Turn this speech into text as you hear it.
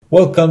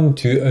Welcome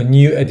to a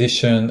new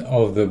edition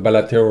of the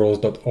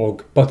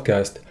Bilaterals.org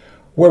podcast,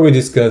 where we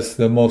discuss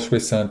the most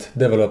recent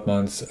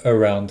developments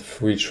around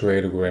free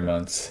trade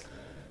agreements.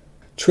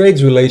 Trade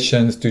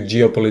relations to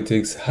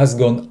geopolitics has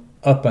gone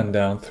up and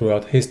down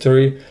throughout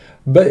history,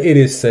 but it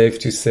is safe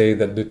to say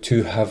that the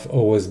two have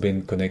always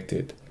been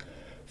connected.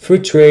 Free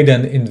trade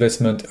and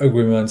investment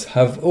agreements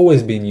have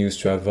always been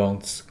used to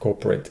advance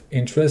corporate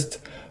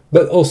interest,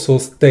 but also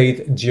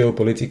state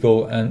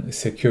geopolitical and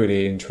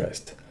security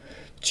interest.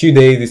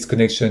 Today, this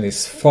connection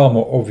is far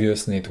more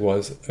obvious than it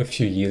was a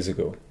few years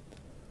ago.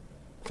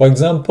 For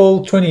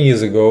example, 20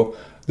 years ago,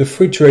 the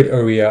free trade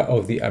area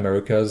of the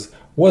Americas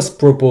was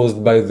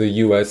proposed by the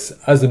US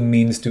as a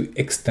means to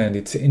extend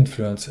its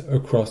influence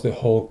across the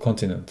whole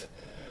continent.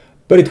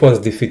 But it was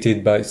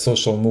defeated by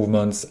social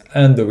movements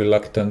and the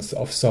reluctance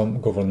of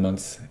some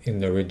governments in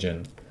the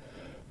region.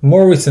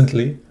 More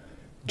recently,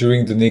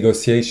 during the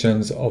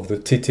negotiations of the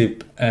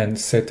TTIP and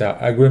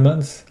CETA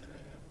agreements,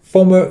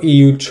 former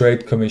EU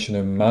Trade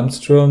Commissioner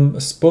Malmström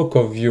spoke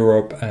of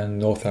Europe and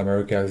North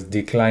America's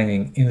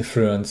declining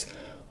influence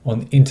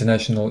on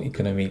international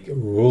economic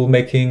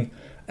rulemaking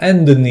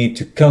and the need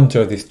to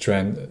counter this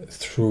trend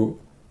through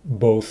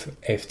both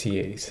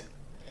FTAs.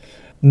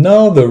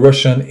 Now the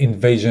Russian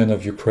invasion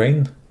of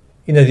Ukraine,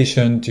 in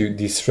addition to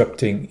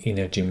disrupting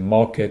energy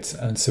markets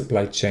and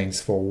supply chains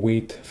for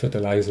wheat,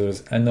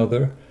 fertilizers and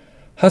other,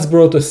 has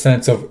brought a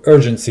sense of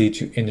urgency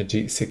to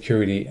energy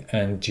security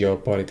and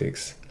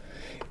geopolitics.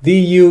 The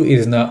EU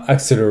is now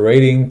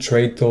accelerating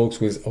trade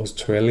talks with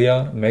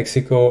Australia,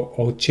 Mexico,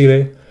 or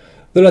Chile,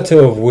 the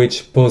latter of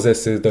which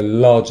possesses the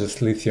largest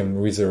lithium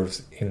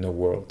reserves in the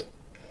world.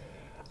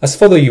 As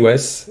for the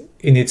US,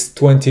 in its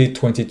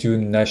 2022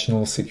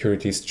 National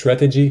Security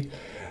Strategy,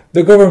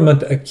 the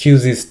government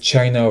accuses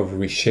China of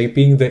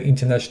reshaping the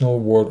international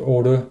world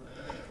order,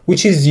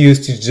 which is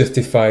used to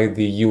justify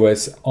the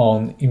US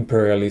own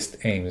imperialist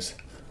aims,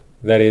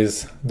 that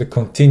is, the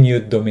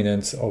continued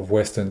dominance of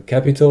Western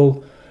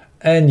capital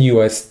and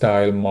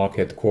US-style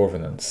market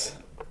governance.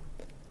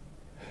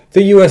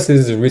 The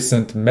US's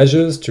recent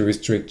measures to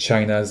restrict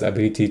China's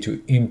ability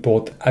to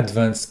import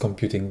advanced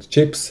computing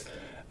chips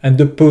and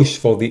the push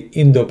for the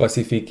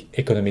Indo-Pacific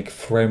Economic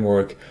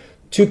Framework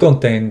to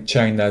contain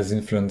China's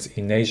influence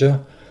in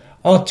Asia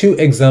are two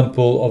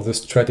examples of the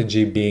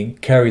strategy being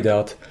carried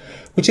out,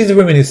 which is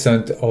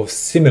reminiscent of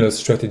similar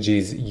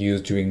strategies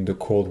used during the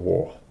Cold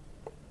War.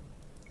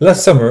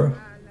 Last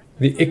summer,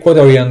 the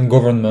Ecuadorian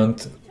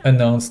government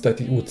announced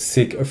that it would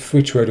seek a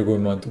free trade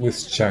agreement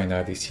with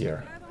China this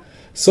year.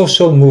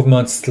 Social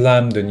movements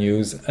slammed the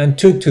news and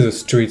took to the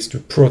streets to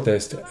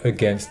protest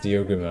against the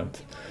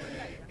agreement.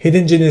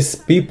 Indigenous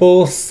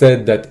people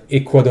said that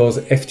Ecuador's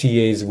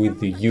FTAs with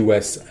the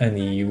US and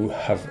EU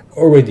have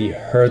already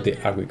hurt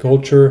their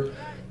agriculture,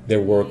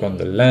 their work on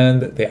the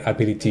land, their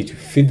ability to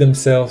feed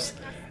themselves,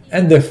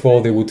 and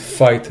therefore they would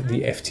fight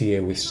the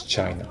FTA with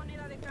China.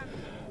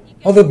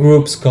 Other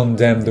groups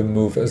condemned the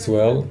move as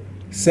well,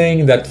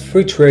 saying that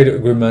free trade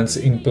agreements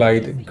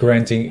implied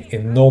granting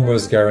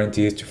enormous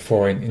guarantees to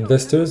foreign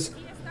investors,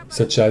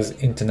 such as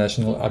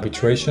international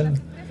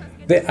arbitration.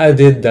 They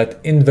added that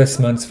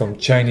investments from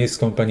Chinese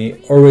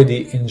companies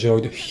already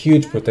enjoyed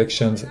huge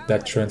protections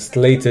that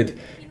translated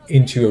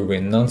into a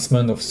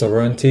renouncement of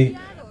sovereignty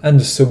and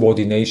the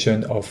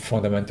subordination of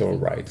fundamental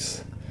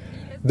rights.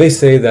 They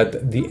say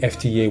that the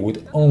FTA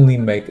would only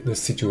make the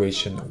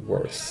situation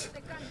worse.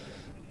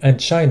 And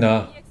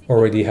China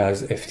already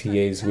has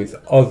FTAs with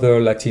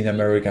other Latin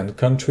American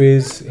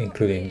countries,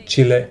 including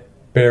Chile,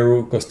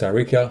 Peru, Costa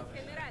Rica,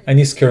 and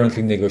is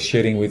currently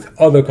negotiating with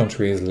other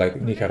countries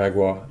like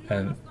Nicaragua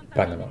and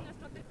Panama.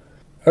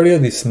 Earlier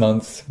this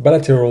month,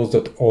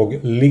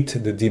 Bilaterals.org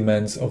leaked the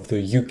demands of the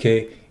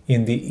UK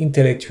in the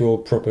intellectual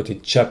property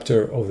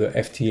chapter of the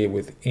FTA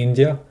with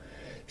India.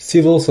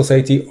 Civil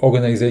society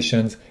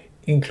organizations,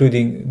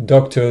 including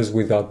Doctors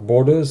Without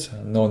Borders,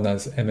 known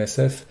as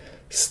MSF,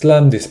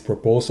 slammed this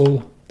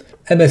proposal.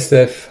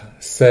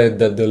 MSF said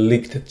that the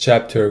leaked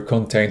chapter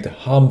contained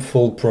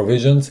harmful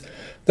provisions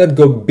that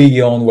go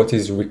beyond what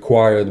is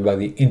required by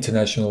the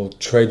international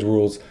trade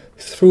rules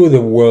through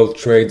the World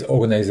Trade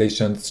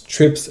Organization's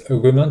TRIPS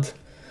agreement.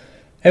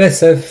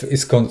 MSF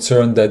is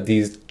concerned that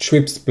these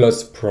TRIPS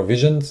Plus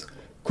provisions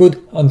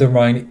could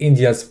undermine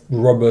India's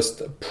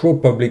robust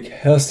pro-public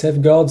health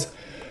safeguards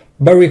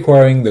by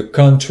requiring the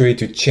country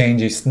to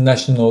change its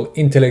national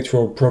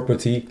intellectual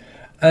property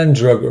and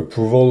drug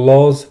approval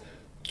laws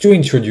to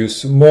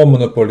introduce more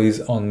monopolies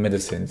on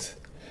medicines.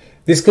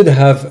 This could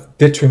have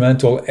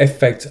detrimental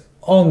effects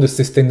on the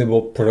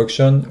sustainable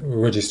production,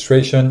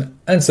 registration,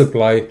 and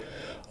supply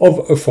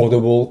of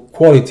affordable,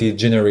 quality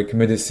generic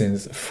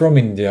medicines from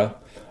India,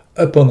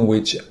 upon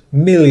which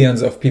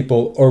millions of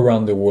people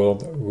around the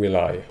world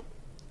rely.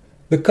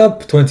 The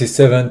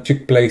COP27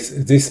 took place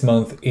this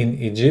month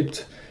in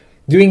Egypt.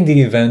 During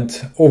the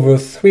event, over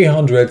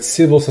 300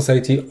 civil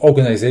society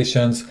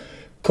organizations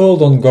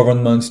called on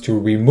governments to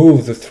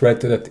remove the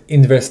threat that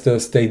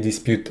investor-state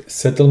dispute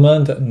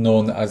settlement,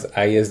 known as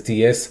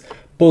ISDS,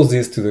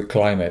 poses to the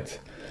climate.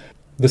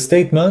 The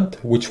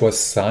statement, which was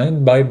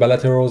signed by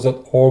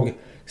bilaterals.org,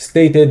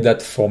 stated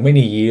that for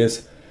many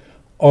years,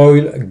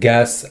 oil,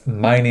 gas,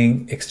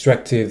 mining,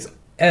 extractives,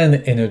 and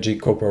energy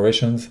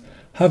corporations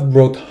have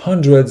brought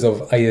hundreds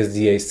of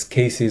ISDS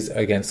cases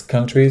against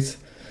countries.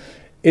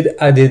 It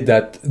added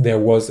that there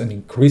was an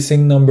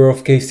increasing number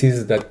of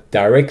cases that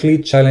directly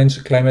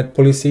challenged climate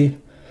policy.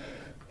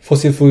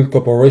 Fossil fuel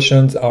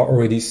corporations are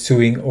already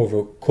suing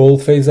over coal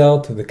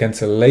phase-out, the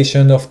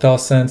cancellation of tar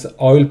sands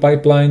oil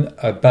pipeline,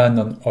 a ban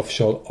on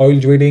offshore oil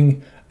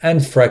drilling, and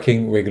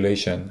fracking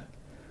regulation.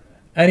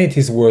 And it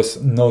is worth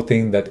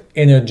noting that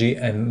energy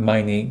and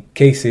mining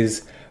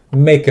cases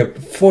make up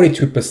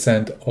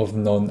 42% of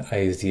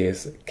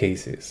non-ISDS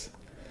cases.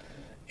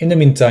 In the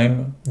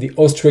meantime, the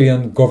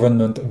Australian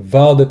government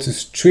vowed to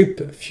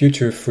strip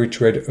future free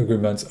trade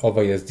agreements of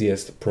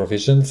ISDS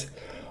provisions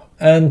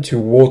and to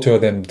water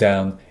them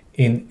down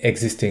in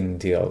existing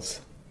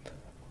deals.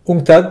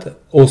 UNCTAD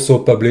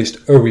also published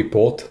a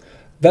report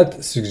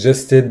that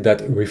suggested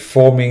that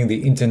reforming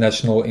the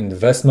international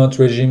investment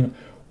regime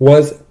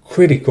was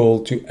critical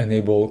to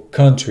enable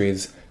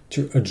countries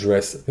to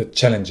address the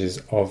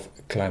challenges of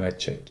climate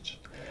change.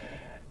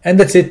 And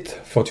that's it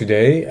for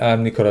today.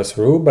 I'm Nicolas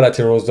Roux,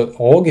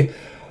 bilaterals.org.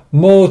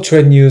 More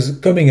trade news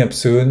coming up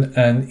soon,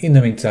 and in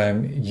the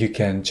meantime, you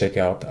can check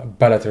out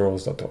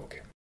bilaterals.org.